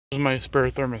This is my spare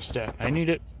thermostat. I need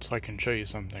it so I can show you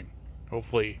something.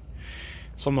 Hopefully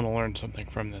someone will learn something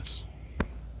from this.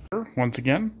 Once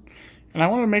again, and I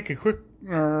want to make a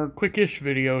quickish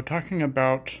video talking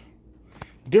about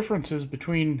differences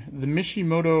between the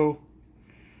Mishimoto,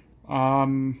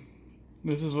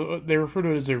 this is what they refer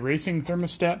to it as a racing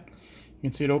thermostat. You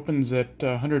can see it opens at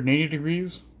 180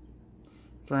 degrees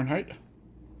Fahrenheit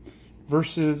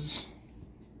versus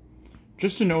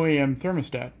just an OEM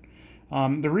thermostat.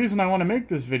 The reason I want to make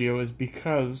this video is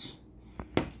because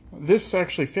this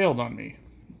actually failed on me.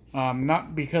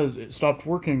 Not because it stopped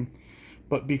working,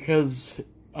 but because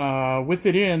with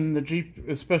it in, the Jeep,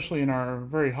 especially in our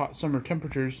very hot summer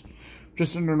temperatures,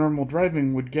 just under normal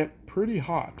driving, would get pretty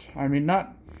hot. I mean,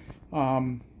 not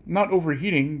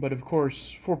overheating, but of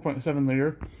course 4.7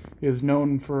 liter is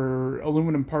known for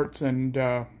aluminum parts and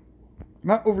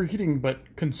not overheating,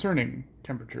 but concerning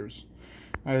temperatures.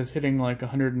 I was hitting like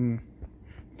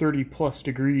 130 plus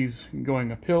degrees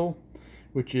going uphill,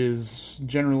 which is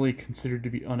generally considered to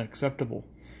be unacceptable,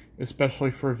 especially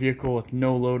for a vehicle with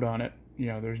no load on it. You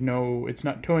know, it's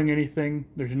not towing anything,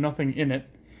 there's nothing in it.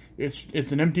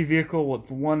 It's an empty vehicle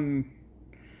with one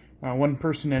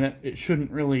person in it. It shouldn't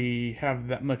really have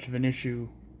that much of an issue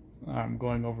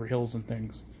going over hills and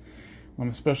things,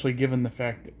 especially given the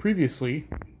fact that previously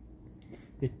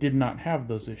it did not have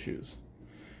those issues.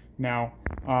 Now,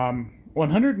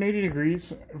 180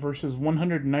 degrees versus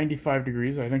 195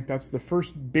 degrees, I think that's the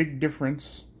first big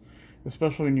difference,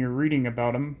 especially when you're reading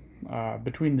about them,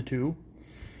 between the two.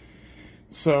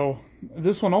 So,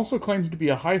 this one also claims to be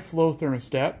a high-flow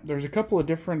thermostat. There's a couple of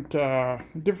different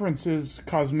differences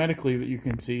cosmetically that you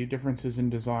can see, differences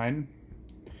in design.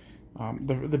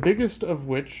 The biggest of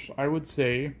which, I would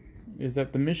say, is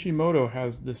that the Mishimoto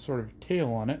has this sort of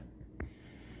tail on it.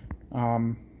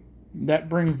 That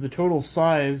brings the total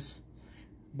size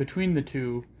between the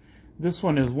two. This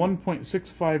one is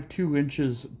 1.652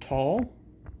 inches tall,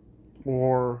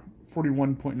 or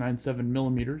 41.97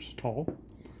 millimeters tall.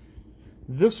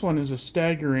 This one is a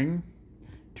staggering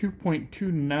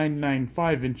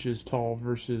 2.2995 inches tall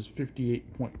versus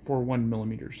 58.41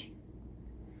 millimeters.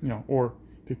 You know, or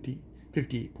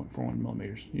 58.41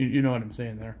 millimeters. You know what I'm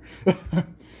saying there.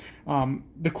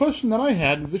 The question that I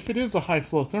had is if it is a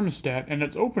high-flow thermostat and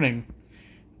it's opening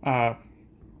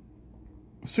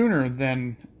sooner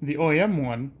than the OEM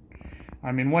one,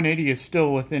 I mean, 180 is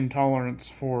still within tolerance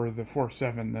for the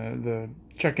 4.7. The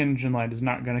check engine light is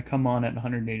not going to come on at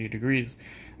 180 degrees.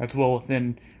 That's well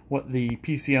within what the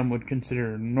PCM would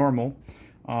consider normal.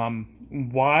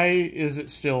 Why is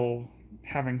it still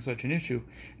having such an issue?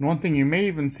 And one thing you may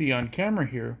even see on camera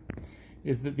here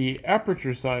is that the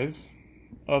aperture size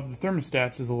of the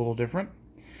thermostats is a little different.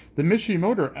 The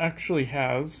Mishimoto actually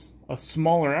has a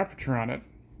smaller aperture on it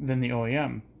than the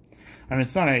OEM. I mean,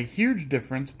 it's not a huge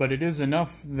difference, but it is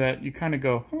enough that you kind of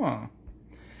go, huh.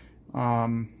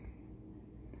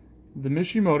 The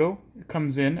Mishimoto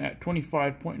comes in at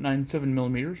 25.97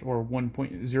 millimeters, or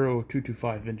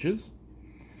 1.0225 inches,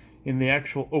 in the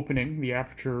actual opening, the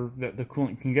aperture that the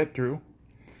coolant can get through.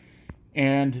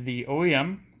 And the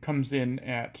OEM comes in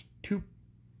at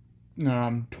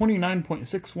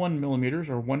 29.61 millimeters,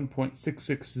 or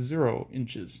 1.660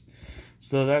 inches.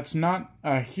 So that's not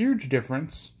a huge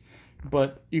difference,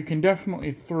 but you can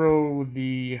definitely throw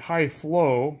the high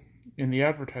flow in the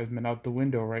advertisement out the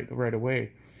window right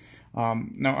away.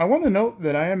 Now, I want to note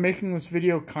that I am making this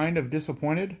video kind of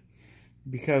disappointed,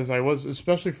 because I was,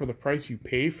 especially for the price you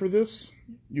pay for this,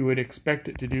 you would expect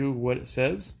it to do what it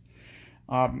says.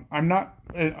 I'm not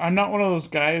one of those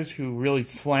guys who really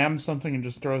slams something and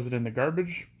just throws it in the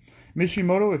garbage.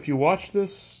 Mishimoto, if you watch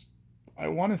this, I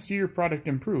want to see your product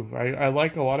improve. I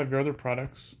like a lot of your other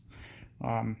products.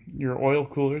 Your oil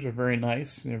coolers are very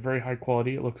nice. They're very high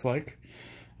quality, it looks like.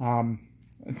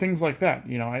 Things like that.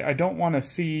 You know, I don't want to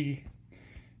see...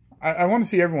 I want to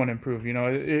see everyone improve. You know,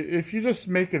 if you just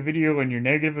make a video and you're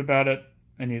negative about it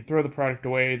and you throw the product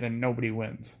away, then nobody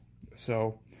wins.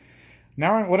 So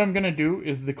now what I'm going to do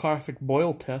is the classic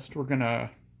boil test. We're going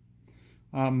to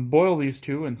boil these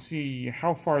two and see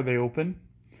how far they open,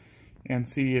 and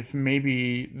see if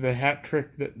maybe the hat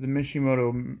trick that the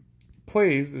Mishimoto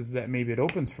plays is that maybe it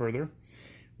opens further,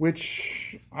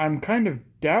 which I'm kind of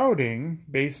doubting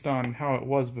based on how it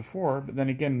was before, but then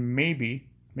again, maybe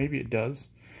it does.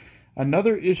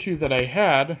 Another issue that I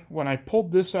had when I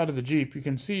pulled this out of the Jeep, you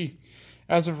can see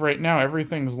as of right now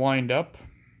everything's lined up.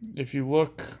 If you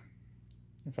look,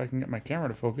 if I can get my camera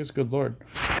to focus, good lord.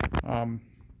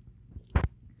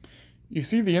 You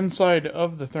see the inside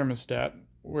of the thermostat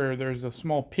where there's a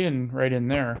small pin right in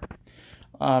there.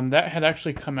 That had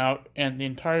actually come out, and the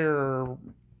entire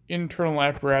internal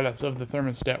apparatus of the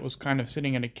thermostat was kind of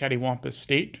sitting in a cattywampus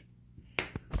state.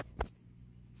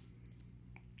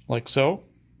 Like so.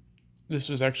 This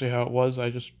is actually how it was. I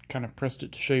just kind of pressed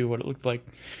it to show you what it looked like.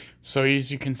 So as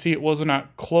you can see, it was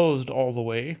not closed all the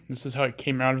way. This is how it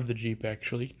came out of the Jeep,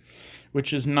 actually.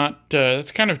 Which is not,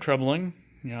 it's kind of troubling.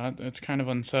 You know, it's kind of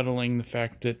unsettling, the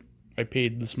fact that I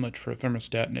paid this much for a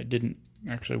thermostat and it didn't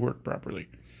actually work properly.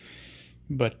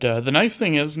 But the nice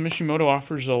thing is, Mishimoto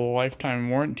offers a lifetime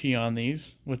warranty on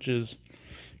these, which is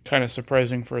kind of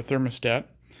surprising for a thermostat.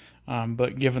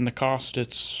 But given the cost,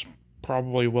 it's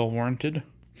probably well warranted.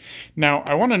 Now,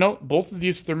 I want to note both of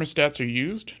these thermostats are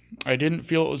used. I didn't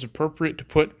feel it was appropriate to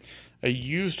put a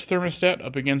used thermostat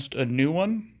up against a new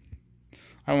one.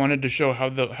 I wanted to show how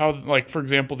like, for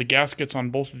example, the gaskets on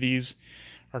both of these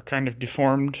are kind of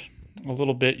deformed a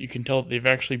little bit. You can tell that they've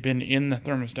actually been in the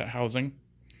thermostat housing.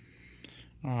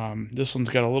 This one's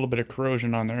got a little bit of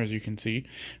corrosion on there, as you can see.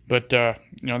 But, you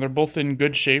know, they're both in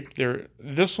good shape.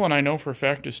 This one I know for a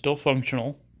fact is still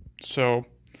functional. So,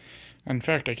 in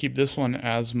fact, I keep this one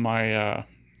as my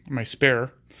my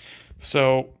spare.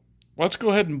 So let's go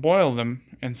ahead and boil them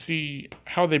and see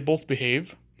how they both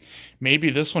behave. Maybe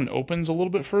this one opens a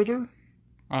little bit further.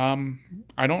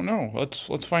 I don't know.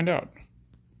 Let's find out.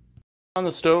 On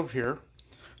the stove here,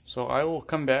 so I will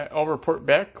come back. I'll report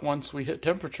back once we hit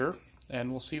temperature,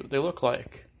 and we'll see what they look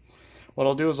like. What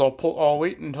I'll do is I'll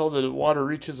wait until the water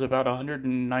reaches about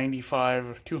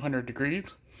 195, 200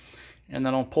 degrees. And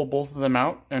then I'll pull both of them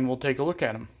out, and we'll take a look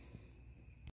at them.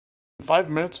 5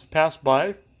 minutes have passed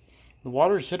by. The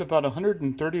water's hit about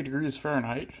 130 degrees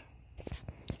Fahrenheit.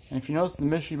 And if you notice, the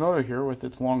Mishimoto here, with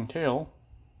its long tail,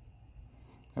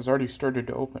 has already started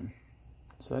to open.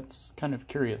 So that's kind of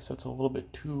curious. That's a little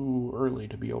bit too early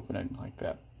to be opening like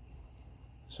that.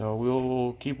 So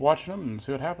we'll keep watching them and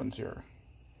see what happens here.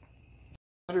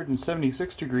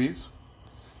 176 degrees.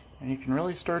 And you can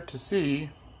really start to see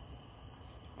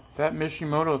that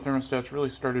Mishimoto thermostat's really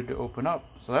started to open up.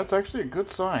 So that's actually a good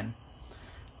sign.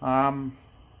 The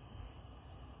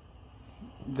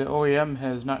OEM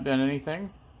has not done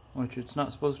anything, which it's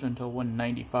not supposed to until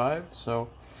 195. So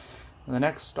the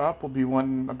next stop will be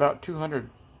about 200.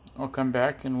 I'll come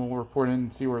back and we'll report in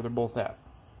and see where they're both at.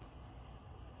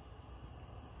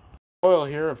 Oil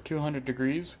here of 200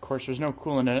 degrees. Of course, there's no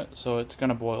coolant in it, so it's going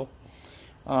to boil.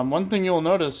 One thing you'll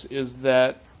notice is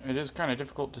that it is kind of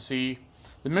difficult to see.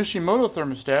 The Mishimoto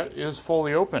thermostat is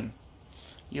fully open.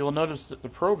 You will notice that the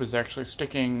probe is actually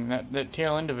sticking, that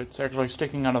tail end of it's actually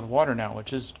sticking out of the water now,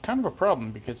 which is kind of a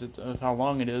problem because of how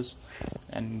long it is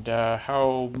and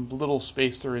how little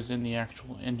space there is in the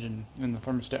actual engine in the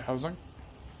thermostat housing,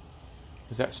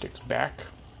 because that sticks back.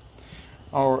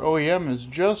 Our OEM has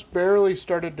just barely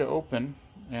started to open,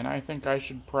 and I think I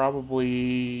should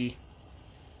probably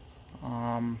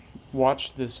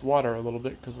watch this water a little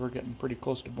bit because we're getting pretty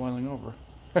close to boiling over.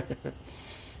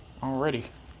 Alrighty.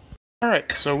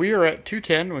 Alright, so we are at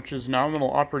 210, which is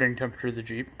nominal operating temperature of the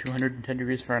Jeep, 210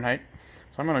 degrees Fahrenheit.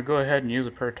 So I'm going to go ahead and use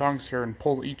a pair of tongs here and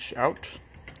pull each out,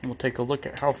 and we'll take a look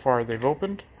at how far they've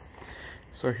opened.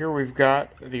 So here we've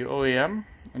got the OEM,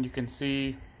 and you can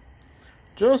see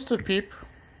just a peep.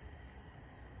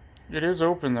 It is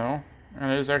open though,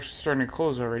 and it is actually starting to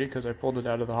close already because I pulled it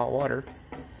out of the hot water.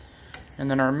 And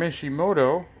then our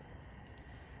Mishimoto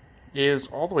is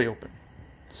all the way open.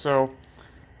 So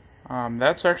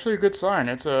that's actually a good sign.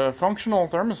 It's a functional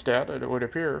thermostat, it would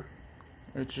appear.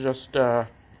 It's just,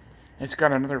 it's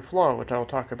got another flaw, which I'll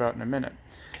talk about in a minute.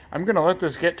 I'm going to let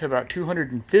this get to about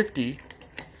 250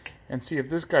 and see if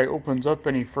this guy opens up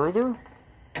any further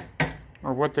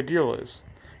or what the deal is.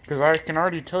 Because I can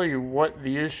already tell you what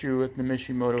the issue with the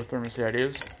Mishimoto thermostat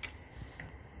is.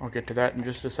 I'll get to that in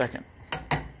just a second.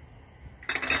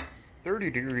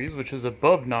 30 degrees, which is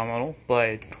above nominal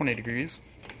by 20 degrees.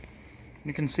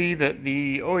 You can see that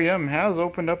the OEM has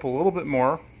opened up a little bit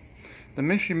more. The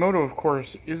Mishimoto, of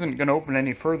course, isn't going to open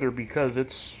any further because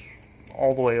it's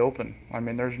all the way open. I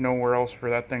mean, there's nowhere else for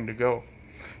that thing to go.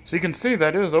 So you can see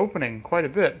that is opening quite a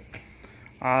bit.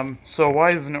 So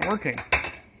why isn't it working?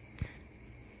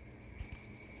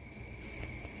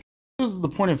 This is the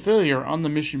point of failure on the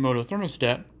Mishimoto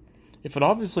thermostat. If it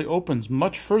obviously opens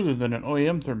much further than an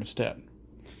OEM thermostat.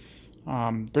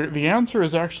 The answer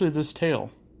is actually this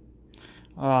tail.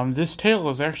 This tail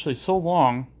is actually so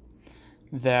long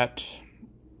that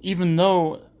even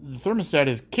though the thermostat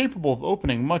is capable of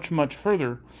opening much, much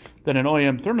further than an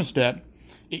OEM thermostat,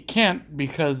 it can't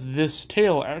because this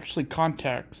tail actually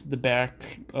contacts the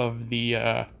back of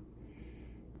the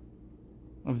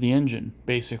engine,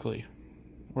 basically.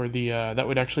 Or that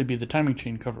would actually be the timing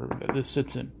chain cover that this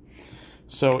sits in.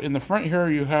 So in the front here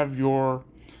you have your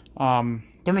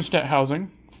thermostat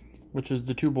housing, which is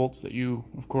the 2 bolts that you,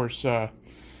 of course,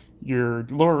 your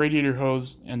lower radiator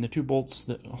hose and the 2 bolts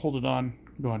that hold it on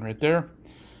go on right there.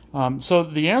 So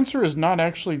the answer is not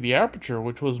actually the aperture,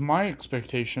 which was my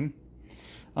expectation.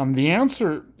 The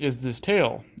answer is this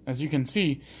tail. As you can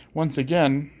see, once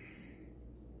again,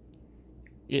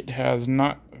 it has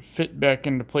not fit back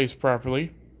into place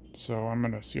properly. So I'm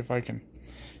going to see if I can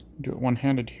do it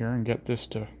one-handed here and get this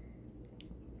to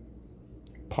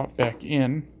pop back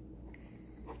in.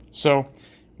 So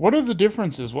what are the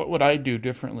differences? What would I do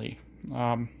differently?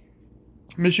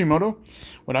 Mishimoto,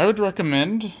 what I would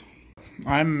recommend,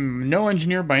 I'm no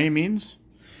engineer by any means.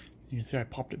 You can see I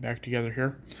popped it back together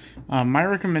here. My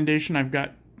recommendation, I've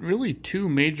got really 2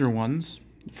 major ones.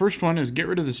 The first one is get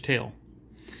rid of this tail.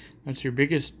 That's your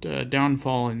biggest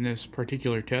downfall in this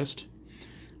particular test.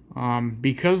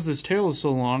 Because this tail is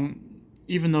so long,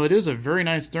 even though it is a very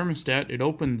nice thermostat, it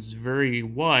opens very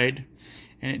wide,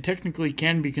 and it technically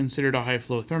can be considered a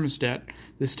high-flow thermostat.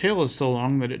 This tail is so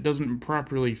long that it doesn't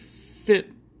properly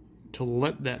fit to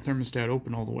let that thermostat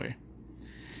open all the way.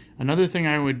 Another thing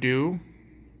I would do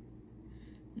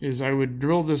is I would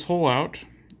drill this hole out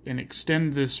and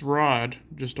extend this rod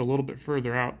just a little bit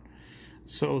further out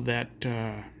so that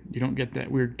you don't get that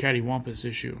weird cattywampus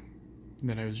issue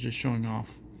that I was just showing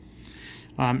off.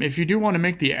 If you do want to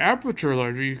make the aperture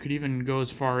larger, you could even go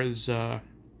as far as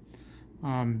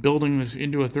building this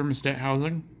into a thermostat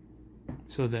housing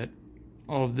so that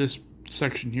all of this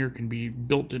section here can be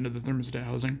built into the thermostat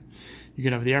housing. You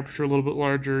could have the aperture a little bit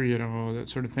larger, you know, that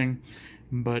sort of thing.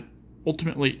 But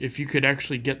ultimately, if you could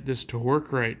actually get this to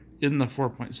work right in the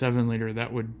 4.7 liter,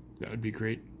 that would be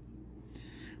great.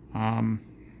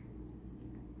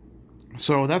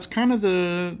 So that's kind of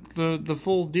the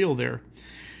full deal there.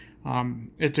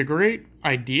 It's a great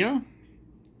idea.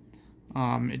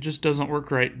 It just doesn't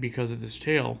work right because of this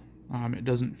tail. It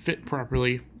doesn't fit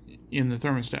properly in the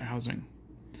thermostat housing.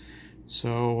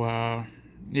 So,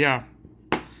 yeah.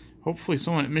 Hopefully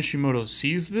someone at Mishimoto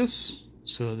sees this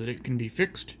so that it can be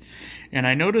fixed. And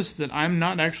I noticed that I'm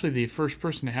not actually the first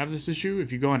person to have this issue.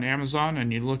 If you go on Amazon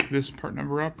and you look this part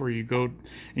number up, or you go and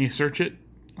you search it,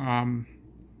 there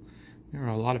are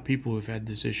a lot of people who've had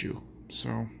this issue.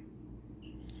 So,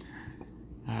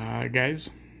 guys,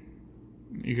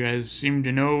 you guys seem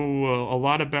to know a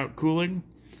lot about cooling.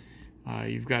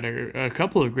 You've got a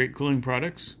couple of great cooling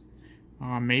products.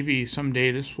 Maybe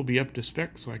someday this will be up to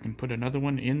spec so I can put another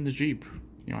one in the Jeep.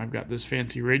 You know, I've got this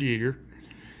fancy radiator,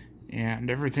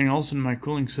 and everything else in my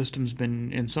cooling system's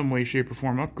been in some way, shape, or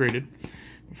form upgraded.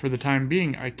 But for the time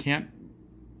being, I can't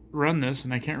run this,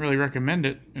 and I can't really recommend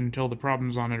it until the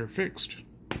problems on it are fixed.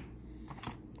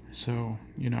 So,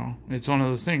 you know, it's one of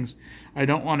those things. I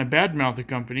don't want to badmouth a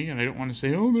company, and I don't want to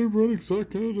say, oh, their products suck,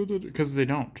 because they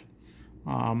don't.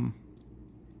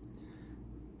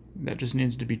 That just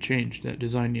needs to be changed. That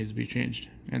design needs to be changed.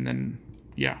 And then,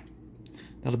 yeah,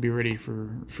 that'll be ready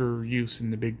for use in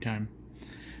the big time.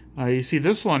 You see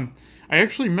this one, I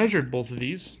actually measured both of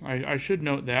these. I should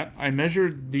note that. I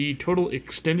measured the total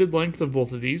extended length of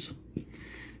both of these.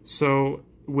 So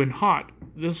when hot,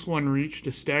 this one reached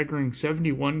a staggering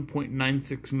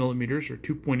 71.96 millimeters, or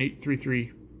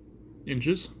 2.833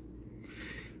 inches.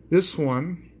 This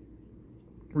one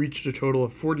reached a total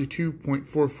of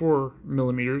 42.44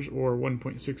 millimeters, or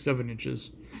 1.67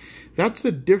 inches. That's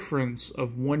a difference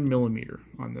of 1 millimeter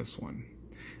on this one.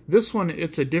 This one,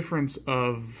 it's a difference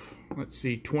of, let's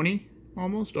see, 20,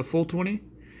 almost, a full 20.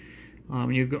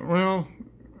 You go, well,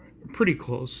 pretty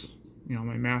close. You know,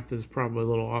 my math is probably a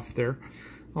little off there.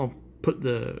 I'll put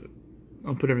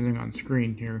everything on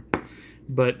screen here.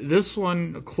 But this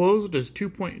one closed is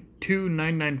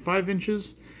 2.2995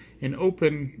 inches, and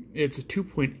open, it's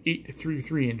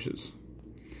 2.833 inches,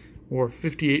 or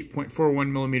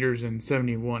 58.41 millimeters and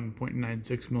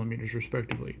 71.96 millimeters,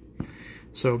 respectively.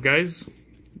 So, guys,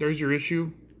 there's your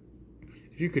issue.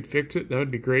 If you could fix it, that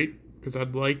would be great, because I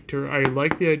like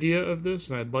the idea of this,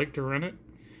 and I'd like to run it.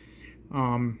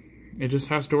 It just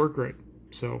has to work right.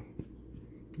 So,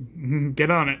 get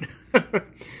on it.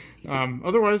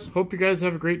 Otherwise, hope you guys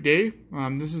have a great day.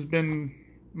 This has been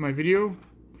my video.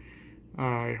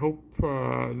 I hope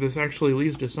this actually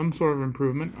leads to some sort of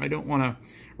improvement. I don't want to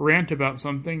rant about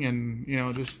something and, you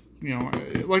know, just, you know,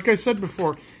 like I said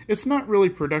before, it's not really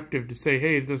productive to say,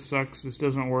 hey, this sucks, this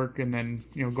doesn't work, and then,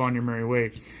 you know, go on your merry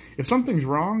way. If something's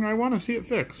wrong, I want to see it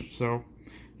fixed. So,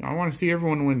 you know, I want to see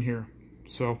everyone win here.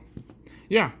 So,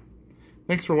 yeah.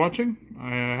 Thanks for watching.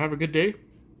 Have a good day.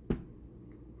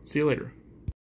 See you later.